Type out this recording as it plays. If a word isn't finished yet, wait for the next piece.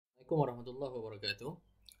Assalamualaikum warahmatullahi wabarakatuh.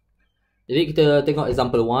 Jadi kita tengok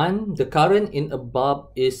example 1. The current in a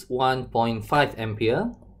bulb is 1.5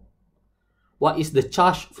 ampere. What is the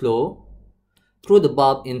charge flow through the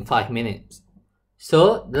bulb in 5 minutes?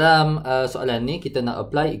 So, dalam soalan ni kita nak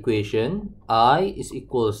apply equation I is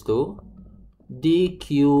equals to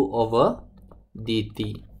dq over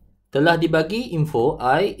dt. Telah dibagi info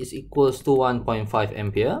I is equals to 1.5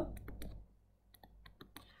 ampere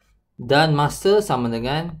dan masa sama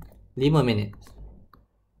dengan 5 minit.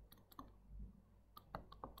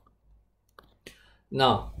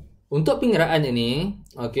 Now, untuk pengeraan ini,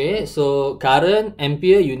 okay, so current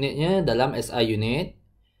ampere unitnya dalam SI unit,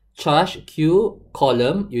 charge Q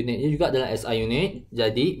column unitnya juga dalam SI unit.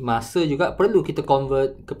 Jadi masa juga perlu kita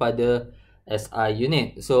convert kepada SI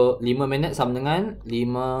unit. So 5 minit sama dengan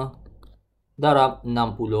 5 darab 60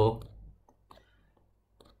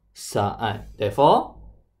 saat. Therefore,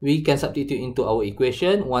 we can substitute into our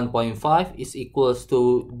equation 1.5 is equals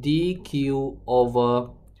to dq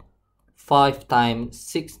over 5 times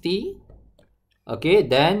 60. Okay,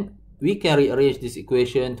 then we can rearrange this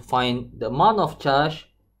equation to find the amount of charge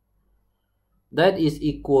that is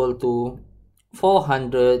equal to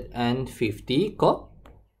 450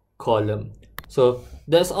 column. So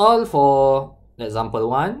that's all for example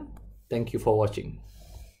 1. Thank you for watching.